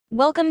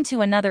Welcome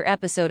to another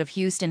episode of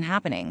Houston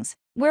Happenings,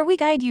 where we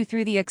guide you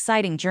through the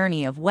exciting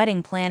journey of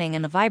wedding planning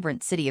in the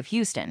vibrant city of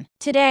Houston.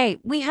 Today,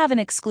 we have an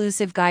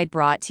exclusive guide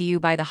brought to you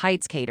by the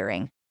Heights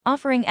Catering,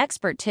 offering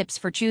expert tips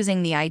for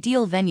choosing the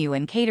ideal venue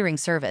and catering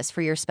service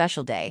for your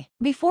special day.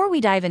 Before we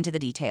dive into the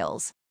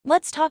details,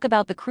 let's talk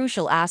about the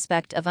crucial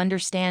aspect of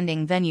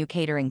understanding venue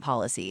catering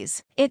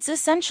policies. It's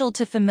essential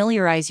to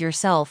familiarize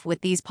yourself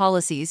with these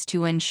policies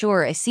to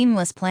ensure a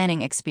seamless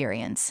planning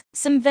experience.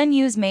 Some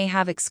venues may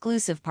have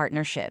exclusive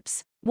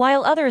partnerships,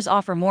 while others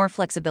offer more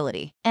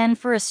flexibility. And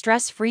for a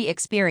stress-free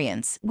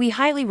experience, we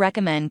highly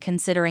recommend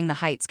considering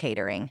the Heights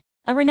Catering,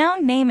 a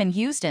renowned name in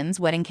Houston's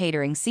wedding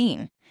catering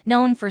scene,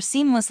 known for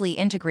seamlessly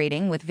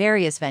integrating with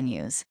various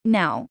venues.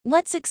 Now,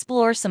 let's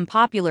explore some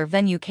popular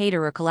venue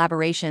caterer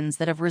collaborations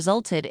that have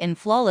resulted in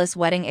flawless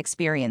wedding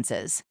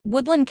experiences.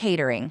 Woodland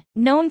Catering,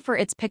 known for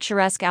its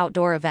picturesque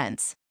outdoor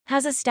events,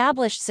 has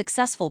established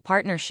successful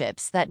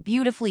partnerships that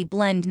beautifully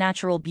blend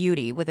natural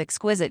beauty with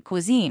exquisite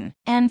cuisine.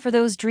 And for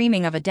those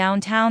dreaming of a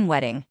downtown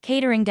wedding,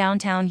 Catering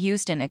Downtown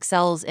Houston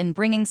excels in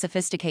bringing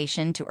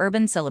sophistication to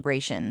urban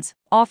celebrations,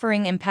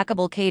 offering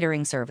impeccable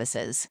catering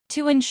services.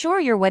 To ensure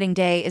your wedding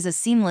day is as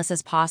seamless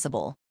as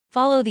possible,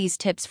 follow these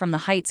tips from the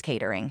Heights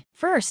Catering.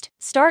 First,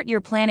 start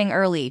your planning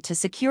early to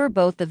secure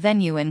both the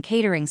venue and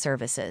catering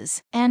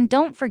services. And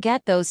don't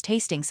forget those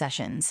tasting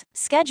sessions.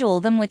 Schedule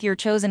them with your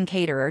chosen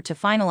caterer to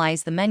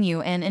finalize the menu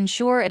and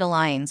ensure it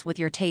aligns with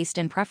your taste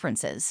and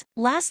preferences.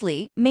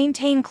 Lastly,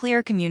 maintain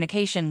clear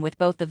communication with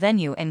both the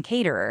venue and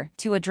caterer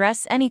to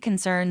address any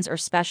concerns or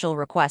special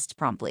requests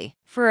promptly.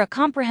 For a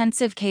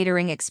comprehensive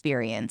catering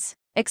experience,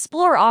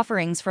 explore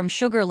offerings from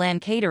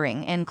Sugarland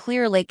Catering and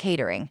Clear Lake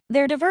Catering.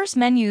 Their diverse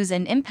menus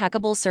and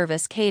impeccable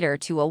service cater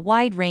to a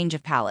wide range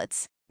of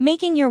palates,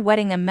 making your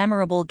wedding a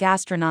memorable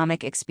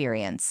gastronomic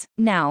experience.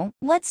 Now,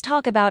 let's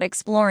talk about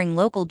exploring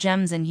local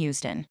gems in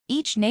Houston.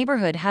 Each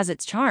neighborhood has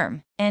its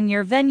charm, and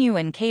your venue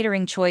and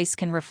catering choice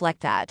can reflect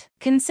that.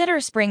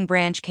 Consider Spring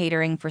Branch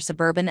Catering for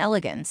suburban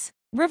elegance,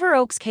 River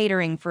Oaks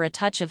Catering for a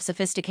touch of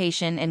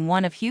sophistication in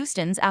one of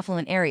Houston's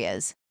affluent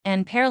areas,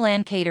 and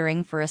Pearland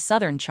Catering for a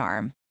southern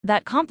charm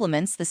that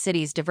complements the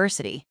city's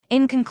diversity.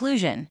 In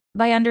conclusion,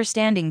 by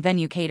understanding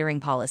venue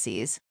catering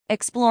policies,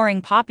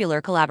 exploring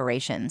popular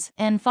collaborations,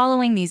 and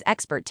following these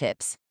expert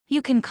tips,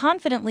 you can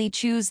confidently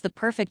choose the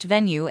perfect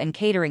venue and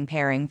catering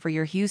pairing for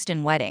your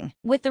Houston wedding.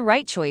 With the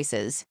right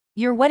choices,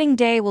 your wedding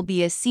day will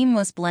be a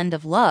seamless blend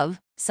of love,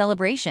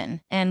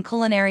 celebration, and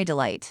culinary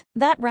delight.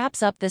 That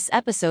wraps up this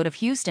episode of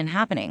Houston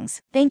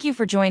Happenings. Thank you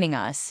for joining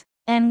us,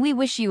 and we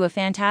wish you a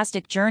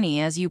fantastic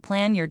journey as you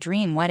plan your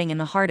dream wedding in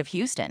the heart of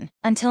Houston.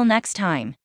 Until next time.